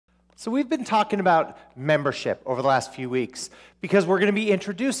So we've been talking about membership over the last few weeks because we're going to be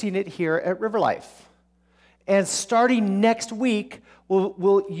introducing it here at River Life. And starting next week, you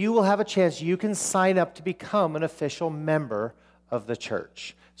will have a chance. You can sign up to become an official member of the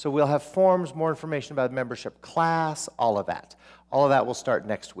church. So we'll have forms, more information about membership class, all of that. All of that will start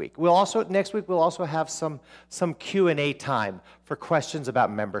next week. Next week we'll also have some Q&A time for questions about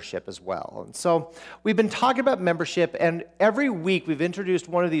membership as well. And so we've been talking about membership, and every week we've introduced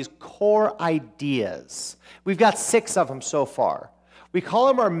one of these core ideas. We've got 6 of them so far. We call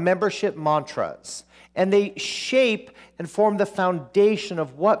them our membership mantras, and they shape and form the foundation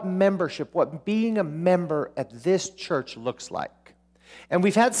of what being a member at this church looks like. And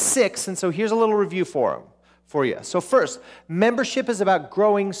we've had 6, and so here's a little review for you. So first, membership is about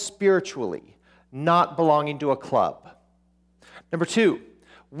growing spiritually, not belonging to a club. Number 2,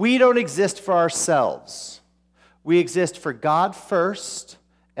 we don't exist for ourselves. We exist for God first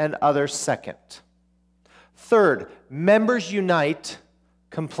and others second. Third, members unite,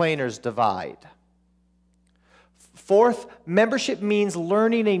 complainers divide. Fourth, membership means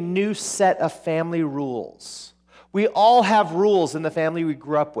learning a new set of family rules. We all have rules in the family we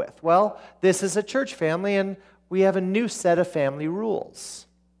grew up with. Well, this is a church family, and we have a new set of family rules.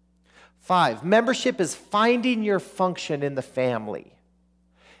 5, membership is finding your function in the family.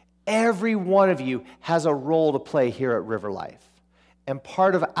 Every one of you has a role to play here at River Life, and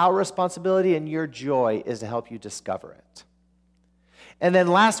part of our responsibility and your joy is to help you discover it. And then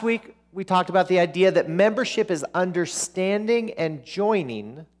last week, we talked about the idea that membership is understanding and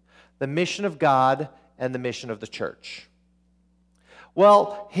joining the mission of God and the mission of the church.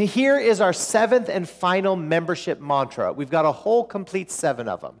 Well, here is our 7th and final membership mantra. We've got a whole complete 7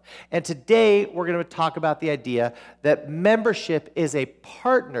 of them. And today, we're going to talk about the idea that membership is a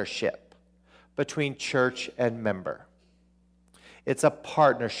partnership between church and member. It's a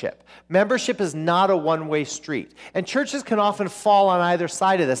partnership. Membership is not a one-way street. And churches can often fall on either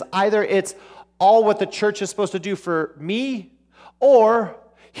side of this. Either it's all what the church is supposed to do for me, or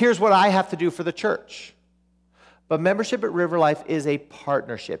here's what I have to do for the church. But membership at River Life is a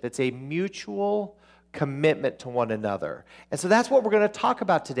partnership. It's a mutual commitment to one another. And so that's what we're going to talk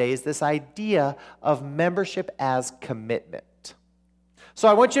about today, is this idea of membership as commitment. So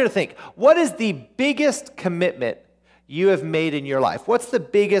I want you to think, what is the biggest commitment you have made in your life? What's the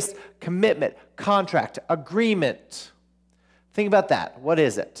biggest commitment, contract, agreement? Think about that. What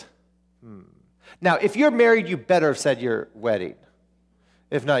is it? Now, if you're married, you better have said your wedding.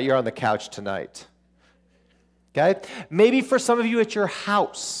 If not, you're on the couch tonight. Okay? Maybe for some of you, it's your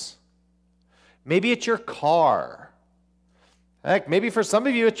house. Maybe it's your car. Heck, maybe for some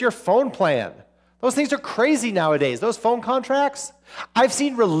of you, it's your phone plan. Those things are crazy nowadays. Those phone contracts. I've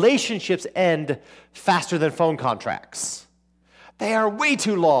seen relationships end faster than phone contracts. They are way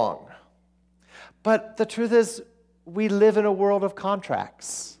too long. But the truth is, we live in a world of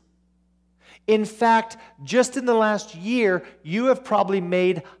contracts. In fact, just in the last year, you have probably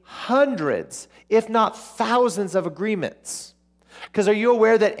made hundreds, if not thousands, of agreements. Because are you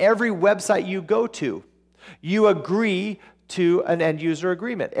aware that every website you go to, you agree to an end-user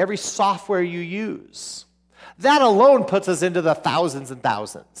agreement? Every software you use. That alone puts us into the thousands and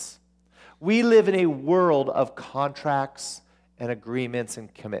thousands. We live in a world of contracts and agreements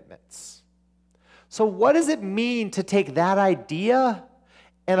and commitments. So what does it mean to take that idea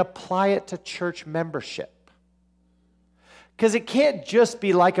and apply it to church membership? Because it can't just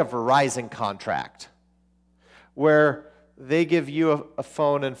be like a Verizon contract where they give you a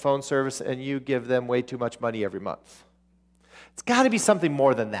phone and phone service and you give them way too much money every month. It's got to be something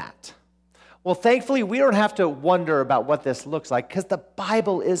more than that. Well, thankfully, we don't have to wonder about what this looks like because the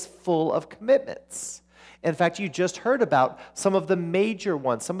Bible is full of commitments. In fact, you just heard about some of the major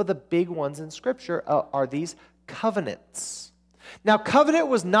ones, some of the big ones in Scripture are these covenants. Now, covenant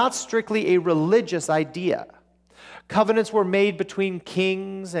was not strictly a religious idea. Covenants were made between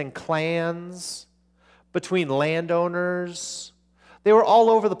kings and clans, between landowners. They were all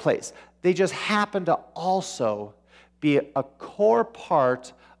over the place. They just happened to also be a core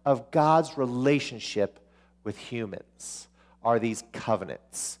part of God's relationship with humans, are these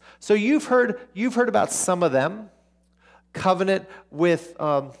covenants. So you've heard about some of them. Covenant with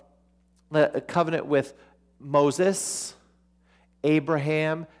Moses,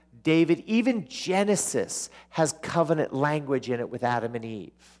 Abraham, David, even Genesis has covenant language in it with Adam and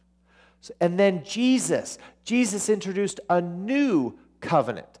Eve. And then Jesus introduced a new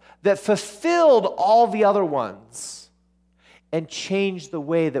covenant that fulfilled all the other ones and changed the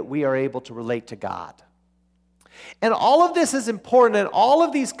way that we are able to relate to God. And all of this is important, and all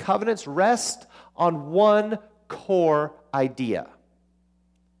of these covenants rest on one core idea.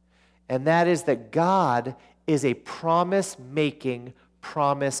 And that is that God is a promise-making,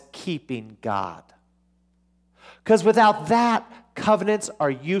 promise-keeping God. Because without that, covenants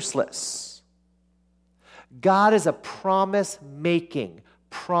are useless. God is a promise-making,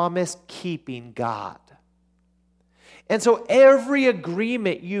 promise-keeping God. And so every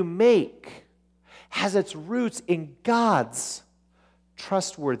agreement you make has its roots in God's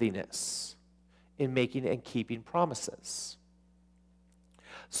trustworthiness in making and keeping promises.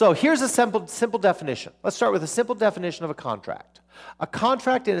 So here's a simple definition. Let's start with a simple definition of a contract. A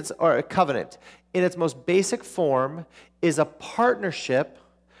contract or a covenant in its most basic form is a partnership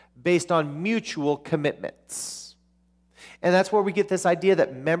based on mutual commitments. And that's where we get this idea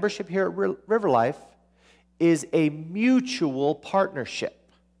that membership here at River Life is a mutual partnership.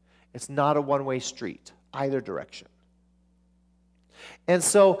 It's not a one-way street, either direction. And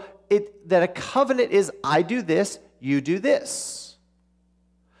so that a covenant is, I do this, you do this.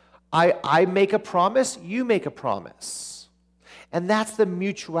 I make a promise, you make a promise. And that's the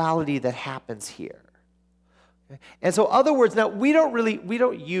mutuality that happens here. And so, other words, now we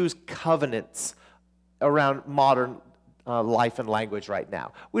don't use covenants around modern life and language right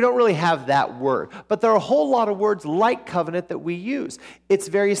now. We don't really have that word. But there are a whole lot of words like covenant that we use. It's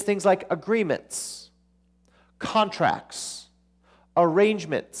various things like agreements, contracts,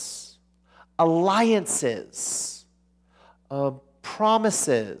 arrangements, alliances,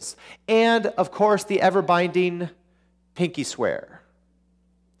 promises, and, of course, the ever-binding pinky swear.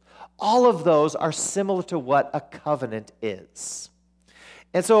 All of those are similar to what a covenant is.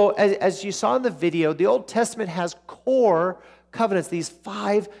 And so, as you saw in the video, the Old Testament has core covenants, these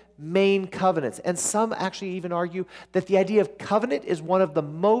 5 main covenants. And some actually even argue that the idea of covenant is one of the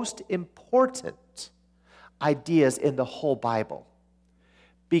most important ideas in the whole Bible,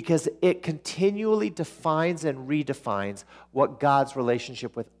 because it continually defines and redefines what God's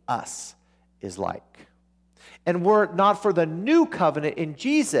relationship with us is like. And were it not for the new covenant in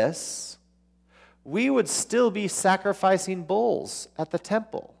Jesus, we would still be sacrificing bulls at the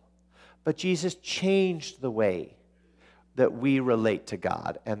temple. But Jesus changed the way that we relate to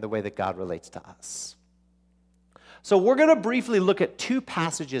God and the way that God relates to us. So we're going to briefly look at 2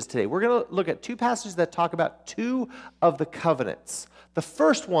 passages today. We're going to look at 2 passages that talk about 2 of the covenants. The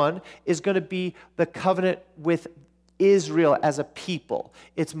first one is going to be the covenant with Israel as a people.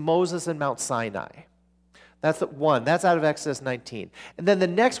 It's Moses and Mount Sinai. That's the one. That's out of Exodus 19. And then the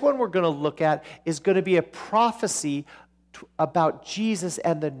next one we're going to look at is going to be a prophecy about Jesus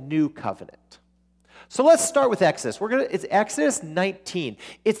and the new covenant. So let's start with Exodus. It's Exodus 19.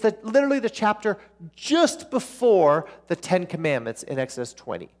 It's literally the chapter just before the 10 Commandments in Exodus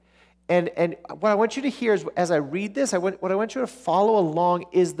 20. And what I want you to hear is, as I read this, what I want you to follow along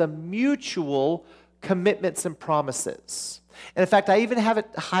is the mutual commitments and promises. And in fact, I even have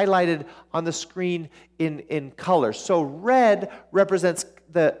it highlighted on the screen in color. So red represents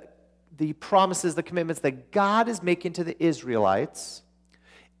the promises, the commitments that God is making to the Israelites.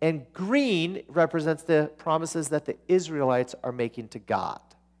 And green represents the promises that the Israelites are making to God.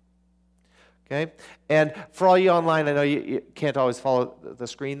 Okay? And for all you online, I know you can't always follow the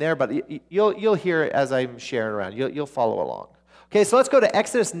screen there, but you'll hear it as I'm sharing around. You'll follow along. Okay, so let's go to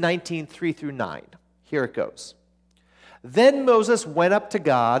Exodus 19, 3 through 9. Here it goes. Then Moses went up to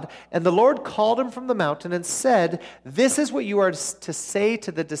God, and the Lord called him from the mountain and said, "This is what you are to say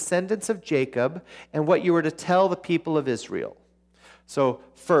to the descendants of Jacob, and what you are to tell the people of Israel." So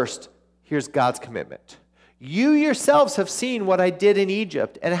first, here's God's commitment. "You yourselves have seen what I did in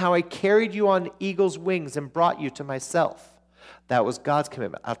Egypt, and how I carried you on eagle's wings and brought you to myself." That was God's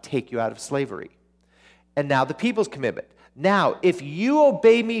commitment. I'll take you out of slavery. And now the people's commitment. "Now, if you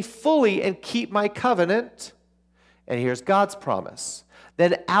obey me fully and keep my covenant," and here's God's promise,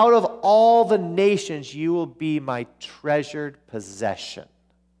 "then out of all the nations you will be my treasured possession.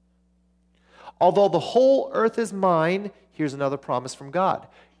 Although the whole earth is mine," here's another promise from God,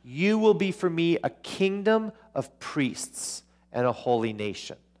 "you will be for me a kingdom of priests and a holy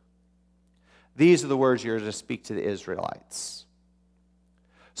nation." These are the words you're to speak to the Israelites.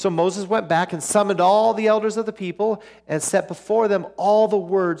 So Moses went back and summoned all the elders of the people and set before them all the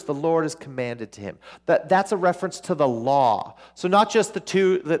words the Lord has commanded to him. That's a reference to the law. So not just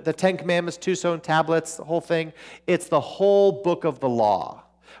the 10 Commandments, 2 stone tablets, the whole thing. It's the whole book of the law,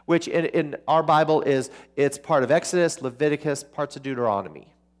 which in our Bible it's part of Exodus, Leviticus, parts of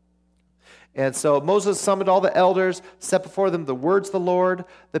Deuteronomy. And so Moses summoned all the elders, set before them the words of the Lord.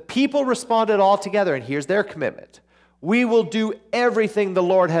 The people responded all together, and here's their commitment. "We will do everything the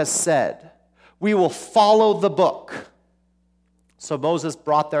Lord has said. We will follow the book." So Moses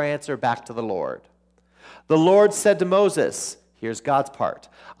brought their answer back to the Lord. The Lord said to Moses, Here's God's part.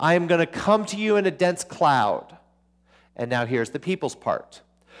 I am going to come to you in a dense cloud. And now here's the people's part.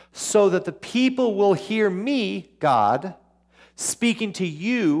 So that the people will hear me, God, speaking to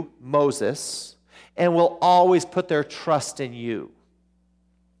you, Moses, and will always put their trust in you.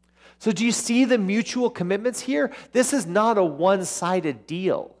 So do you see the mutual commitments here? This is not a one-sided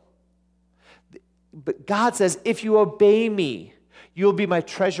deal. But God says, if you obey me, you'll be my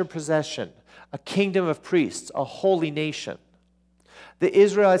treasured possession, a kingdom of priests, a holy nation. The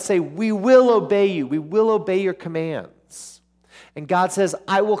Israelites say, we will obey you. We will obey your commands. And God says,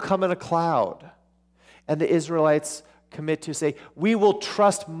 I will come in a cloud. And the Israelites commit to say, we will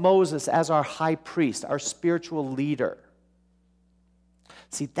trust Moses as our high priest, our spiritual leader.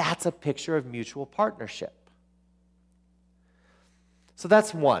 See, that's a picture of mutual partnership. So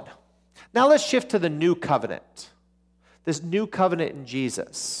that's one. Now let's shift to the new covenant. This new covenant in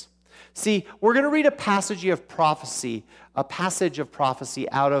Jesus. See, we're going to read a passage of prophecy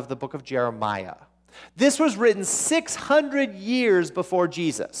out of the book of Jeremiah. This was written 600 years before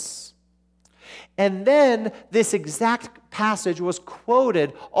Jesus. And then this exact passage was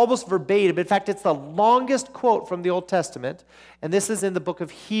quoted almost verbatim. In fact, it's the longest quote from the Old Testament. And this is in the book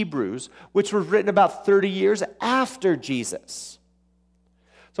of Hebrews, which was written about 30 years after Jesus.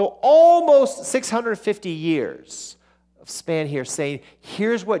 So almost 650 years of span here saying,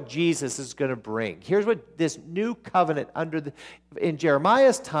 here's what Jesus is going to bring. Here's what this new covenant in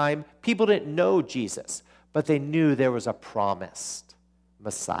Jeremiah's time, people didn't know Jesus, but they knew there was a promised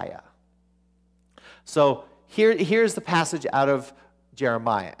Messiah. So here's the passage out of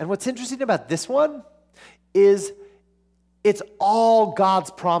Jeremiah. And what's interesting about this one is it's all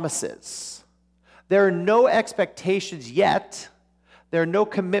God's promises. There are no expectations yet. There are no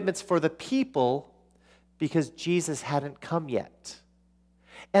commitments for the people because Jesus hadn't come yet.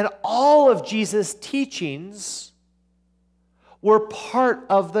 And all of Jesus' teachings were part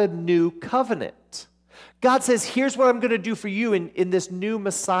of the new covenant. God says, here's what I'm going to do for you in this new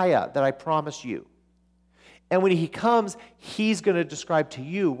Messiah that I promise you. And when he comes, he's going to describe to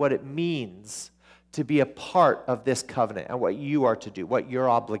you what it means to be a part of this covenant and what you are to do, what your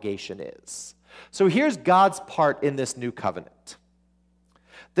obligation is. So here's God's part in this new covenant.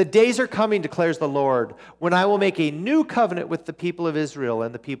 The days are coming, declares the Lord, when I will make a new covenant with the people of Israel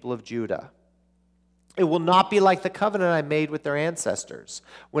and the people of Judah. It will not be like the covenant I made with their ancestors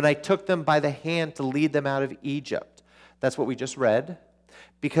when I took them by the hand to lead them out of Egypt. That's what we just read.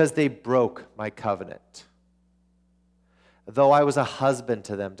 Because they broke my covenant. Though I was a husband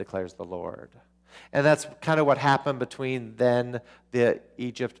to them, declares the Lord. And that's kind of what happened between then, the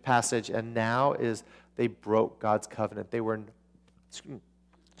Egypt passage, and now is they broke God's covenant. They were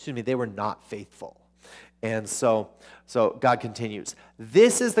not faithful. And so God continues.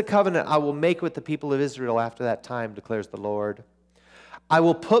 This is the covenant I will make with the people of Israel after that time, declares the Lord. I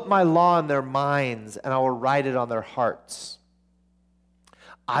will put my law in their minds, and I will write it on their hearts.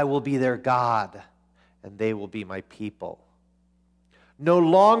 I will be their God, and they will be my people. No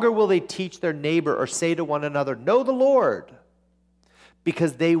longer will they teach their neighbor or say to one another, know the Lord,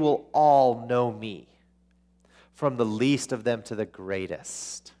 because they will all know me, from the least of them to the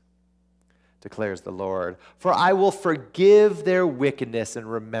greatest, declares the Lord. For I will forgive their wickedness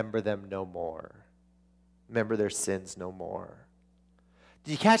and remember them no more. Remember their sins no more.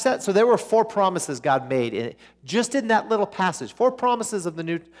 Did you catch that? So there were 4 promises God made just in that little passage. 4 promises of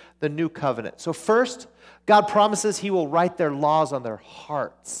the new covenant. So first, God promises he will write their laws on their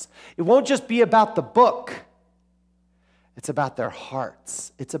hearts. It won't just be about the book. It's about their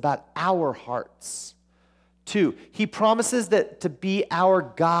hearts. It's about our hearts. 2, he promises that to be our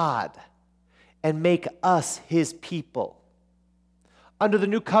God and make us his people. Under the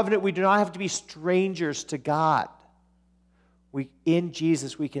new covenant, we do not have to be strangers to God. In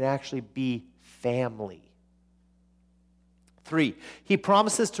Jesus, we can actually be family. 3, he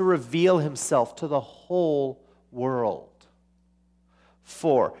promises to reveal himself to the whole world.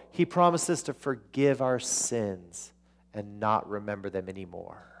 4, he promises to forgive our sins and not remember them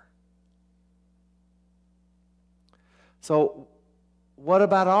anymore. So, what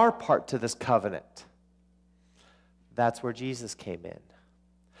about our part to this covenant? That's where Jesus came in.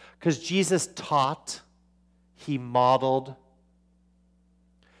 Because Jesus taught, he modeled,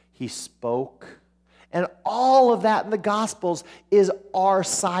 he spoke, and all of that in the Gospels is our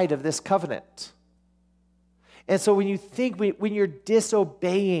side of this covenant. And so when you think, when you're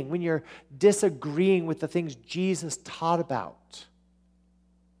disobeying, when you're disagreeing with the things Jesus taught about,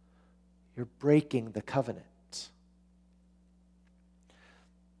 you're breaking the covenant.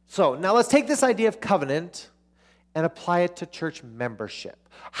 So now let's take this idea of covenant and apply it to church membership.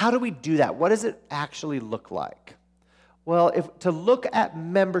 How do we do that? What does it actually look like? Well, if to look at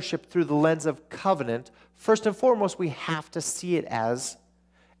membership through the lens of covenant, first and foremost, we have to see it as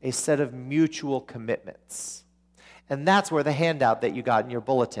a set of mutual commitments. And that's where the handout that you got in your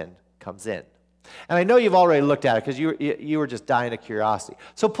bulletin comes in. And I know you've already looked at it because you were just dying of curiosity.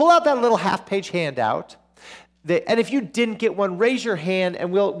 So pull out that little half-page handout. And if you didn't get one, raise your hand,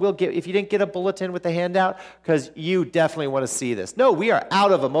 and we'll get. If you didn't get a bulletin with the handout, because you definitely want to see this. No, we are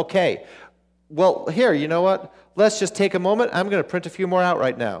out of them. Okay. Well, here, you know what? Let's just take a moment. I'm going to print a few more out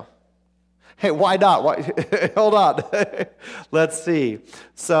right now. Hey, why not? Why? Hold on. Let's see.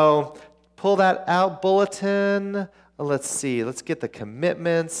 So pull that out, bulletin. Let's see. Let's get the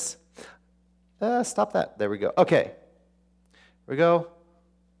commitments. Stop that. There we go. Okay. Here we go.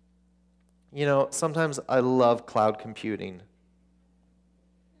 You know, sometimes I love cloud computing.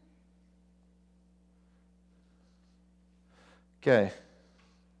 Okay.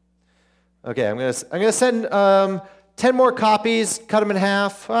 Okay, I'm gonna send 10 more copies, cut them in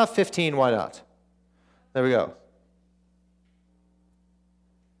half, 15, why not? There we go.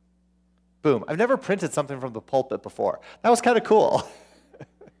 Boom. I've never printed something from the pulpit before. That was kind of cool.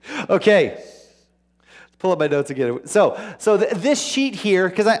 Okay. Pull up my notes again. So this sheet here,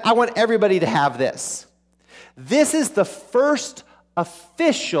 because I want everybody to have this. This is the first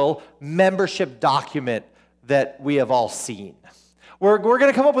official membership document that we have all seen. We're going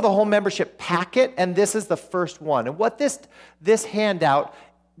to come up with a whole membership packet, and this is the first one. And what this handout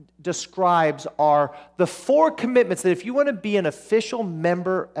describes are the 4 commitments that if you want to be an official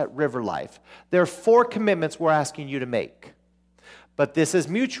member at River Life, there are 4 commitments we're asking you to make. But this is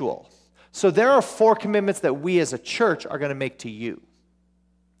mutual. So there are 4 commitments that we as a church are going to make to you.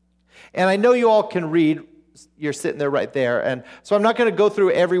 And I know you all can read. You're sitting there right there. And so I'm not going to go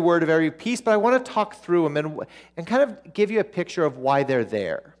through every word of every piece, but I want to talk through them and kind of give you a picture of why they're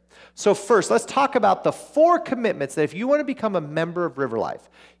there. So first, let's talk about the 4 commitments that if you want to become a member of River Life,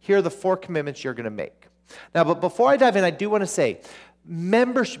 here are the 4 commitments you're going to make. Now, but before I dive in, I do want to say,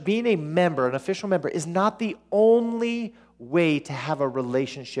 being a member, an official member, is not the only way to have a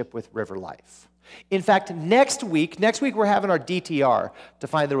relationship with River Life. In fact, next week we're having our DTR,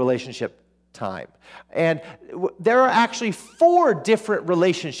 Define the Relationship time. And there are actually 4 different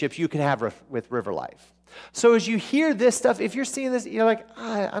relationships you can have with River Life. So as you hear this stuff, if you're seeing this, you're like,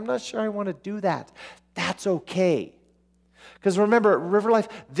 I'm not sure I want to do that. That's okay. Because remember, River Life,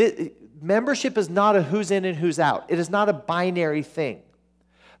 membership is not a who's in and who's out. It is not a binary thing.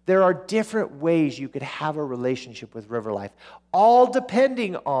 There are different ways you could have a relationship with River Life, all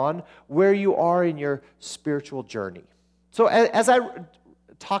depending on where you are in your spiritual journey. So as I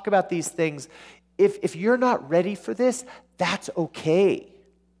talk about these things, if you're not ready for this, that's okay.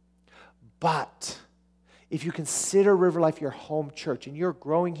 But if you consider River Life your home church and you're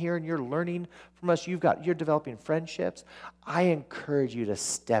growing here and you're learning from us, you're developing friendships, I encourage you to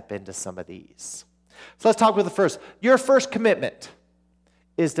step into some of these. So let's talk with the first. Your first commitment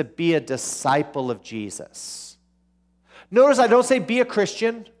is to be a disciple of Jesus. Notice I don't say be a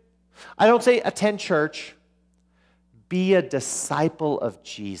Christian. I don't say attend church. Be a disciple of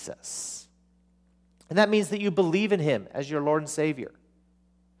Jesus. And that means that you believe in him as your Lord and Savior.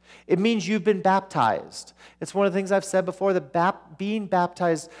 It means you've been baptized. It's one of the things I've said before, that being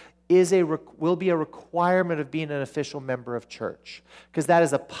baptized will be a requirement of being an official member of church, because that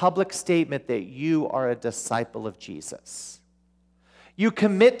is a public statement that you are a disciple of Jesus. You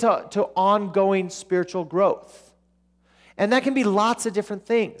commit to ongoing spiritual growth. And that can be lots of different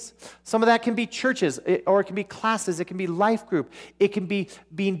things. Some of that can be churches, or it can be classes, it can be life group. It can be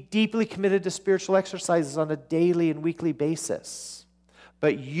being deeply committed to spiritual exercises on a daily and weekly basis.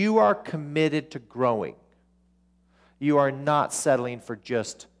 But you are committed to growing. You are not settling for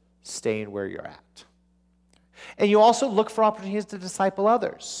just staying where you're at. And you also look for opportunities to disciple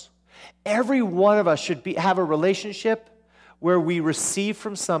others. Every one of us should have a relationship where we receive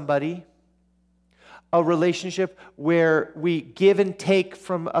from somebody, a relationship where we give and take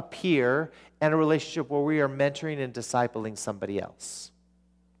from a peer, and a relationship where we are mentoring and discipling somebody else.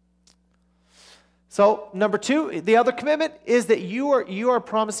 So, number 2, the other commitment is that you are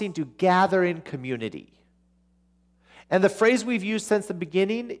promising to gather in community. And the phrase we've used since the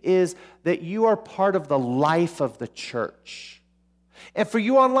beginning is that you are part of the life of the church. And for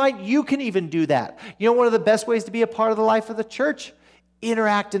you online, you can even do that. You know, one of the best ways to be a part of the life of the church?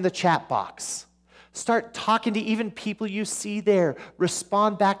 Interact in the chat box. Start talking to even people you see there.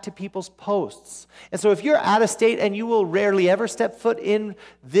 Respond back to people's posts. And so if you're out of state and you will rarely ever step foot in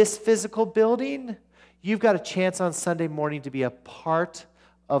this physical building, you've got a chance on Sunday morning to be a part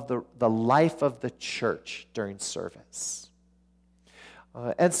of the life of the church during service.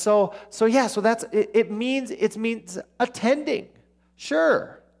 So that's it means attending,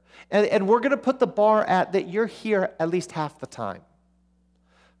 sure, and we're going to put the bar at that you're here at least half the time,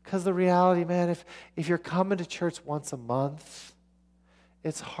 because the reality, man, if you're coming to church once a month,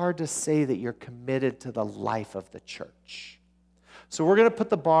 it's hard to say that you're committed to the life of the church. So we're going to put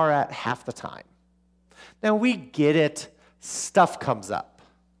the bar at half the time. Now we get it, stuff comes up.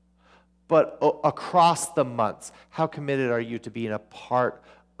 But across the months, how committed are you to being a part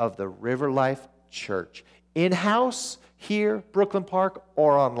of the River Life Church? In-house, here, Brooklyn Park,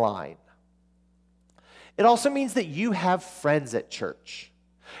 or online? It also means that you have friends at church.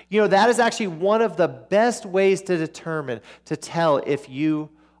 That is actually one of the best ways to determine, to tell if you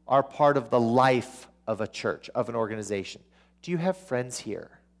are part of the life of a church, of an organization. Do you have friends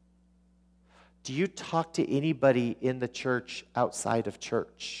here? Do you talk to anybody in the church outside of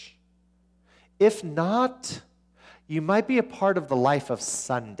church? If not, you might be a part of the life of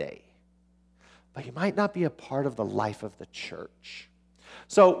Sunday, but you might not be a part of the life of the church.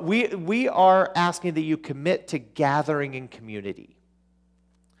 So we are asking that you commit to gathering in community.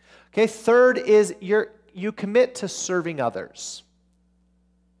 Okay, third is you commit to serving others.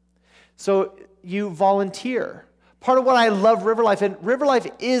 So you volunteer. Part of what I love River Life, and River Life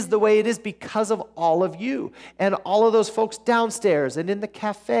is the way it is because of all of you and all of those folks downstairs and in the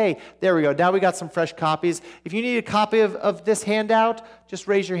cafe. There we go. Now we got some fresh copies. If you need a copy of this handout, just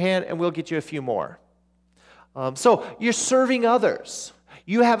raise your hand and we'll get you a few more. So you're serving others.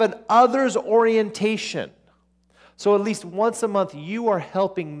 You have an others orientation. So at least once a month, you are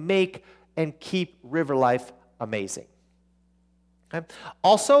helping make and keep River Life amazing. Okay?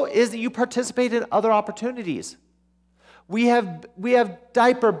 Also is that you participate in other opportunities. We have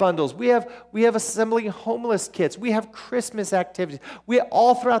diaper bundles. We have assembling homeless kits. We have Christmas activities. We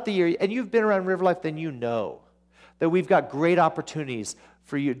all throughout the year, and you've been around River Life, then you know that we've got great opportunities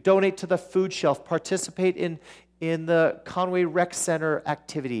for you. Donate to the food shelf. Participate in the Conway Rec Center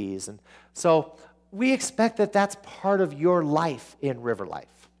activities. And so we expect that that's part of your life in River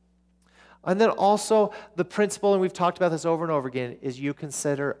Life. And then also the principle, and we've talked about this over and over again, is you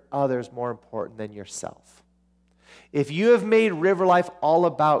consider others more important than yourself. If you have made River Life all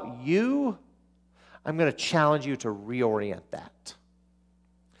about you, I'm going to challenge you to reorient that.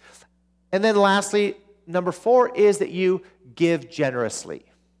 And then lastly, number 4 is that you give generously.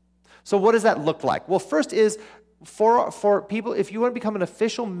 So what does that look like? Well, first is for people, if you want to become an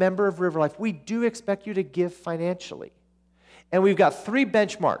official member of River Life, we do expect you to give financially. And we've got 3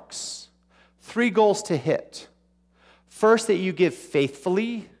 benchmarks, 3 goals to hit. First, that you give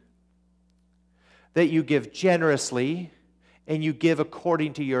faithfully, that you give generously, and you give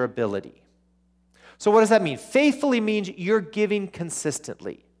according to your ability. So what does that mean? Faithfully means you're giving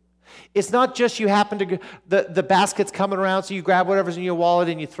consistently. It's not just you happen to, the basket's coming around, so you grab whatever's in your wallet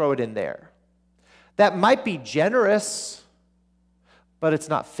and you throw it in there. That might be generous, but it's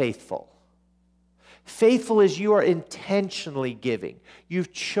not faithful. Faithful is you are intentionally giving.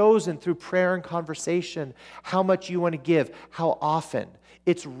 You've chosen through prayer and conversation how much you want to give, how often.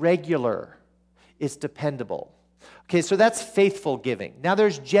 It's regular. It's dependable. Okay, so that's faithful giving. Now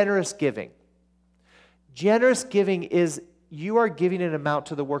there's generous giving. Generous giving is you are giving an amount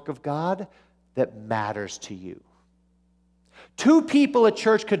to the work of God that matters to you. 2 people at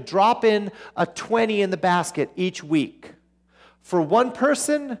church could drop in a 20 in the basket each week. For one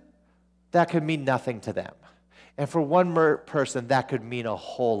person, that could mean nothing to them. And for one person, that could mean a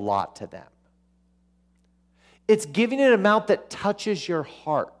whole lot to them. It's giving an amount that touches your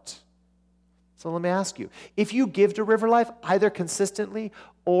heart. So let me ask you, if you give to River Life, either consistently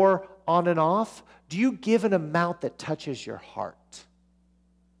or on and off, do you give an amount that touches your heart?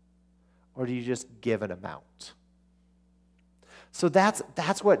 Or do you just give an amount? So that's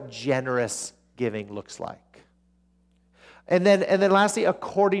what generous giving looks like. And then lastly,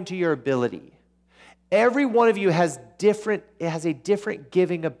 according to your ability. Every one of you has a different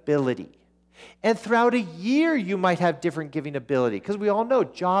giving ability. And throughout a year, you might have different giving ability, because we all know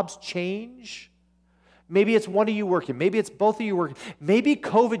jobs change. Maybe it's one of you working. Maybe it's both of you working. Maybe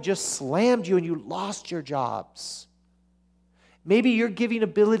COVID just slammed you and you lost your jobs. Maybe your giving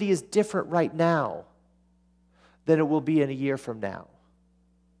ability is different right now than it will be in a year from now.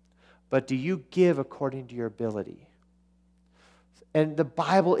 But do you give according to your ability? And the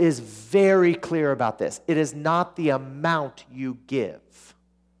Bible is very clear about this. It is not the amount you give.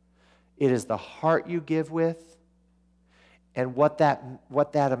 It is the heart you give with, and what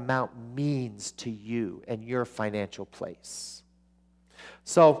that amount means to you and your financial place.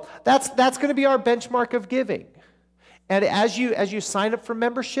 So that's going to be our benchmark of giving. And as you sign up for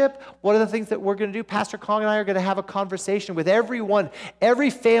membership, one of the things that we're going to do, Pastor Kong and I are going to have a conversation with everyone, every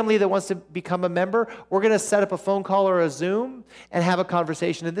family that wants to become a member. We're going to set up a phone call or a Zoom and have a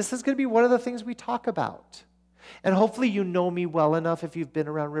conversation. And this is going to be one of the things we talk about. And hopefully you know me well enough, if you've been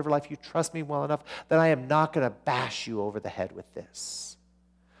around River Life, you trust me well enough, that I am not going to bash you over the head with this.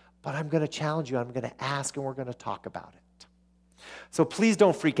 But I'm going to challenge you, I'm going to ask, and we're going to talk about it. So please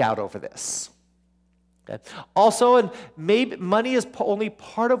don't freak out over this. Okay. Also, and maybe money is only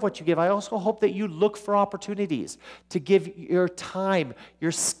part of what you give. I also hope that you look for opportunities to give your time,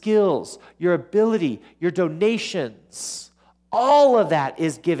 your skills, your ability, your donations. All of that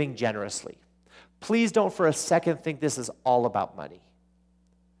is giving generously. Please don't for a second think this is all about money.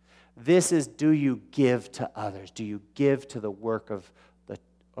 This is, do you give to others? Do you give to the work of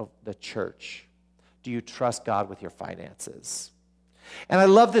the church? Do you trust God with your finances? And I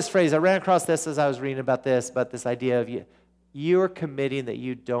love this phrase. I ran across this as I was reading about this idea of you're committing that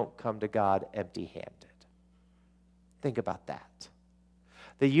you don't come to God empty-handed. Think about that.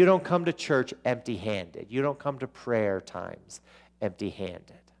 That you don't come to church empty-handed. You don't come to prayer times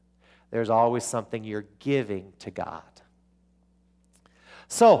empty-handed. There's always something you're giving to God.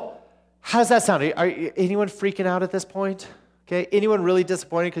 So, how does that sound? Are anyone freaking out at this point? Okay, anyone really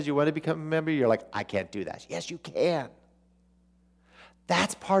disappointed because you want to become a member? You're like, I can't do that. Yes, you can.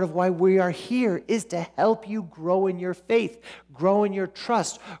 That's part of why we are here, is to help you grow in your faith, grow in your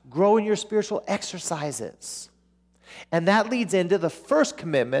trust, grow in your spiritual exercises. And that leads into the first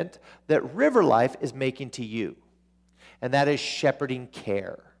commitment that River Life is making to you, and that is shepherding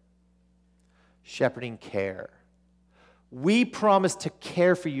care. Shepherding care. We promise to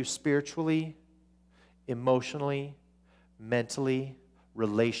care for you spiritually, emotionally, mentally,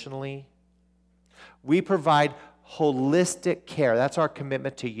 relationally. We provide holistic care. That's our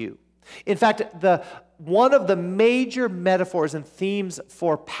commitment to you. In fact, one of the major metaphors and themes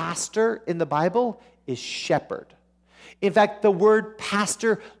for pastor in the Bible is shepherd. In fact, the word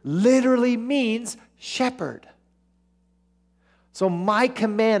pastor literally means shepherd. So my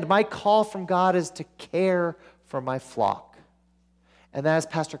command, my call from God is to care for my flock. And that is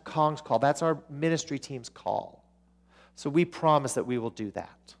Pastor Kong's call. That's our ministry team's call. So we promise that we will do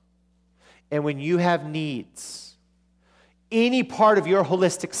that. And when you have needs, any part of your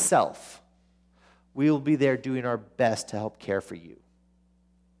holistic self, we will be there doing our best to help care for you.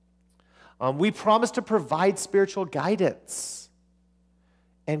 We promise to provide spiritual guidance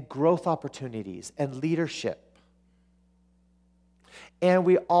and growth opportunities and leadership. And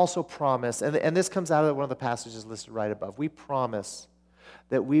we also promise, and this comes out of one of the passages listed right above, we promise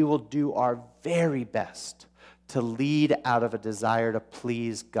that we will do our very best to lead out of a desire to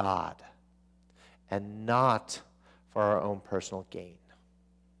please God and not for our own personal gain.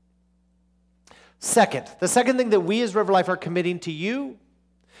 The second thing that we as River Life are committing to you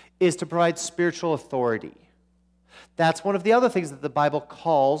is to provide spiritual authority. That's one of the other things that the Bible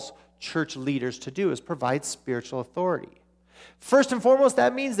calls church leaders to do, is provide spiritual authority. First and foremost,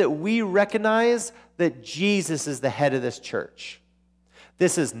 that means that we recognize that Jesus is the head of this church.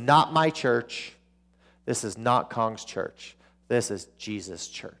 This is not my church. This is not Kong's church. This is Jesus'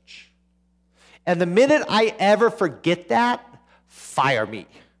 church. And the minute I ever forget that, fire me,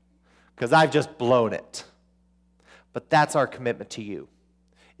 because I've just blown it. But that's our commitment to you,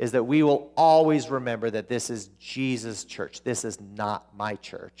 is that we will always remember that this is Jesus' church. This is not my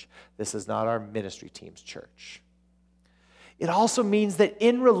church. This is not our ministry team's church. It also means that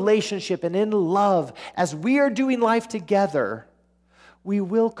in relationship and in love, as we are doing life together, we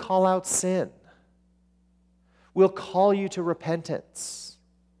will call out sin. We'll call you to repentance.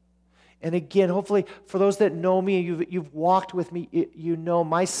 And again, hopefully, for those that know me, you've walked with me, you know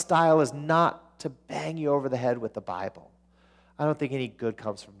my style is not to bang you over the head with the Bible. I don't think any good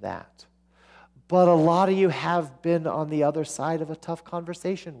comes from that. But a lot of you have been on the other side of a tough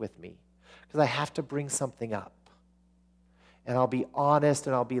conversation with me, because I have to bring something up. And I'll be honest,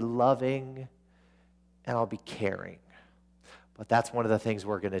 and I'll be loving, and I'll be caring. But that's one of the things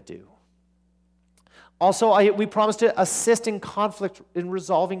we're going to do. Also, we promise to assist in conflict, in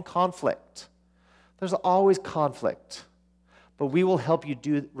resolving conflict. There's always conflict, but we will help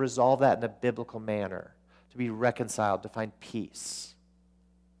you resolve that in a biblical manner, to be reconciled, to find peace.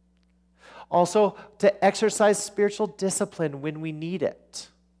 Also, to exercise spiritual discipline when we need it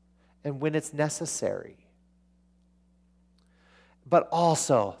and when it's necessary. But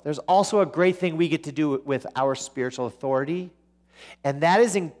also, there's also a great thing we get to do with our spiritual authority, and that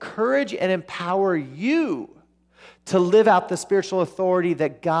is encourage and empower you to live out the spiritual authority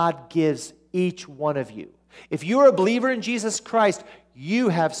that God gives each one of you. If you're a believer in Jesus Christ, you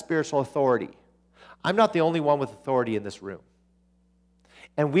have spiritual authority. I'm not the only one with authority in this room.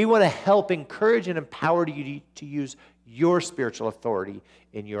 And we want to help encourage and empower you to use your spiritual authority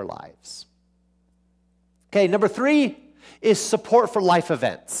in your lives. Okay, number 3 is support for life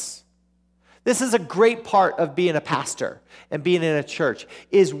events. This is a great part of being a pastor and being in a church,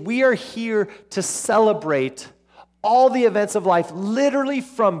 is we are here to celebrate all the events of life, literally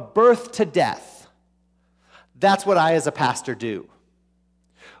from birth to death. That's what I as a pastor do.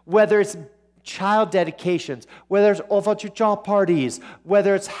 Whether it's child dedications, whether it's overture parties,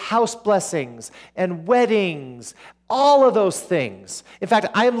 whether it's house blessings and weddings, all of those things. In fact,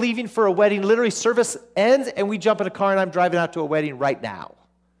 I am leaving for a wedding. Literally, service ends and we jump in a car and I'm driving out to a wedding right now.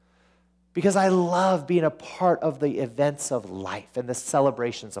 Because I love being a part of the events of life and the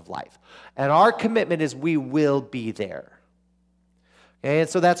celebrations of life. And our commitment is we will be there. Okay, and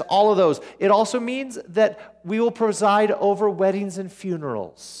so that's all of those. It also means that we will preside over weddings and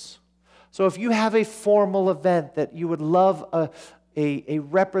funerals. So if you have a formal event that you would love a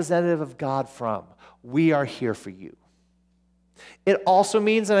representative of God from, we are here for you. It also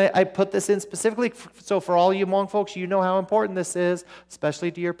means, and I put this in specifically, so for all you Hmong folks, you know how important this is,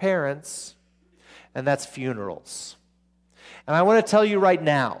 especially to your parents, and that's funerals. And I want to tell you right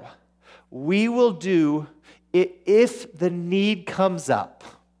now, we will do it if the need comes up,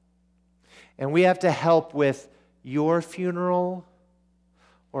 and we have to help with your funeral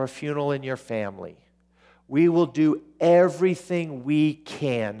or a funeral in your family. We will do everything we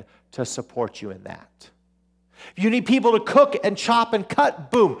can to support you in that. If you need people to cook and chop and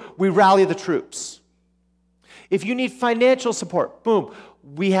cut, boom, we rally the troops. If you need financial support, boom,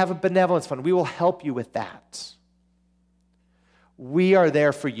 we have a benevolence fund. We will help you with that. We are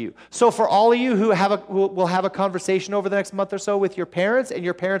there for you. So for all of you who will have a conversation over the next month or so with your parents, and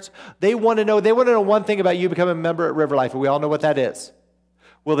your parents, they want to know one thing about you becoming a member at River Life, and we all know what that is.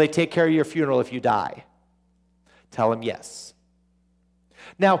 Will they take care of your funeral if you die? Tell them yes.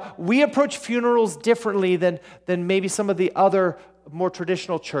 Now, we approach funerals differently than maybe some of the other more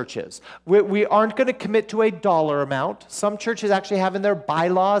traditional churches. We aren't going to commit to a dollar amount. Some churches actually have in their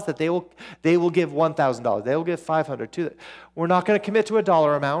bylaws that they will give $1,000. They will give $500 too. We're not going to commit to a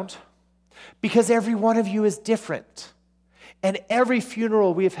dollar amount because every one of you is different. And every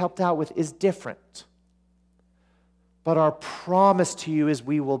funeral we have helped out with is different. But our promise to you is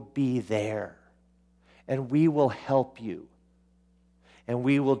we will be there and we will help you. And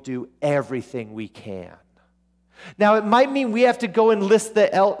we will do everything we can. Now, it might mean we have to go enlist the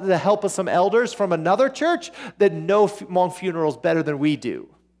help of some elders from another church that know Hmong funerals better than we do.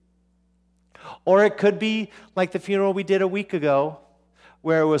 Or it could be like the funeral we did a week ago,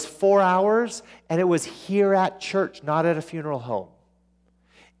 where it was 4 hours, and it was here at church, not at a funeral home.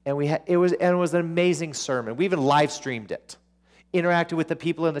 And it was an amazing sermon. We even live streamed it, interacted with the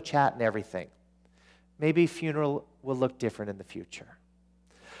people in the chat and everything. Maybe funeral will look different in the future.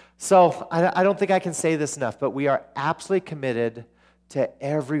 So I don't think I can say this enough, but we are absolutely committed to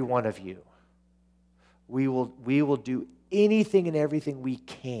every one of you. We will do anything and everything we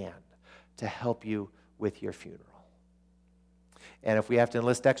can to help you with your funeral. And if we have to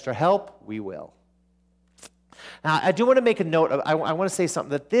enlist extra help, we will. Now, I do want to make a note. I want to say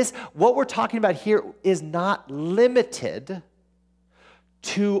something, that what we're talking about here is not limited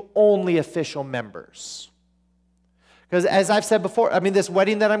to only official members. Because as I've said before, this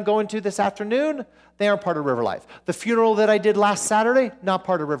wedding that I'm going to this afternoon, they aren't part of River Life. The funeral that I did last Saturday, not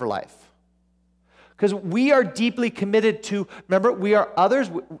part of River Life. Because we are deeply committed to, remember, we are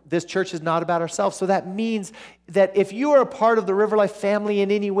others. This church is not about ourselves. So that means that if you are a part of the River Life family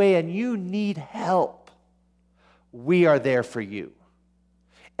in any way and you need help, we are there for you.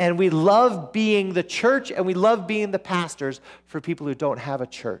 And we love being the church and we love being the pastors for people who don't have a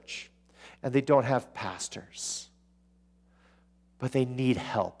church and they don't have pastors. But they need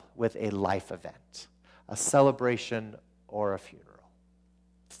help with a life event, a celebration, or a funeral.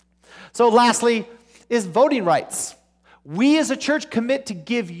 So lastly is voting rights. We as a church commit to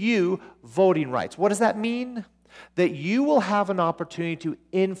give you voting rights. What does that mean? That you will have an opportunity to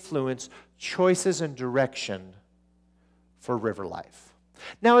influence choices and direction for River Life.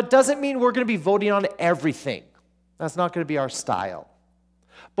 Now, it doesn't mean we're going to be voting on everything. That's not going to be our style.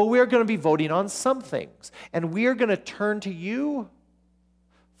 But we're going to be voting on some things. And we are going to turn to you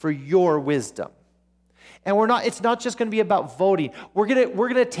for your wisdom. And it's not just going to be about voting. We're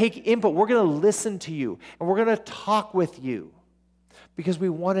going to take input. We're going to listen to you. And we're going to talk with you. Because we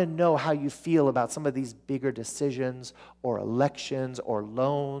want to know how you feel about some of these bigger decisions or elections or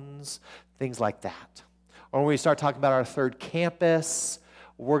loans, things like that. Or when we start talking about our third campus,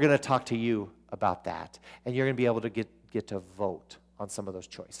 we're going to talk to you about that. And you're going to be able to get to vote on some of those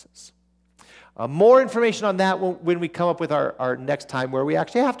choices. More information on that when we come up with our next time where we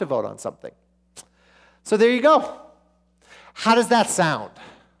actually have to vote on something. So there you go. How does that sound?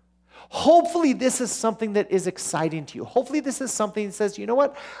 Hopefully this is something that is exciting to you. Hopefully this is something that says, you know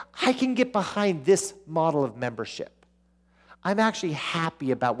what? I can get behind this model of membership. I'm actually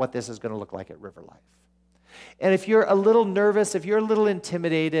happy about what this is going to look like at River Life. And if you're a little nervous, if you're a little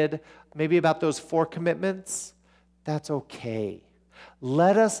intimidated, maybe about those 4 commitments, that's okay.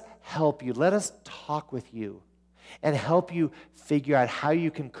 Let us help you. Let us talk with you and help you figure out how you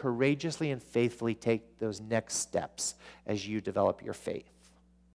can courageously and faithfully take those next steps as you develop your faith.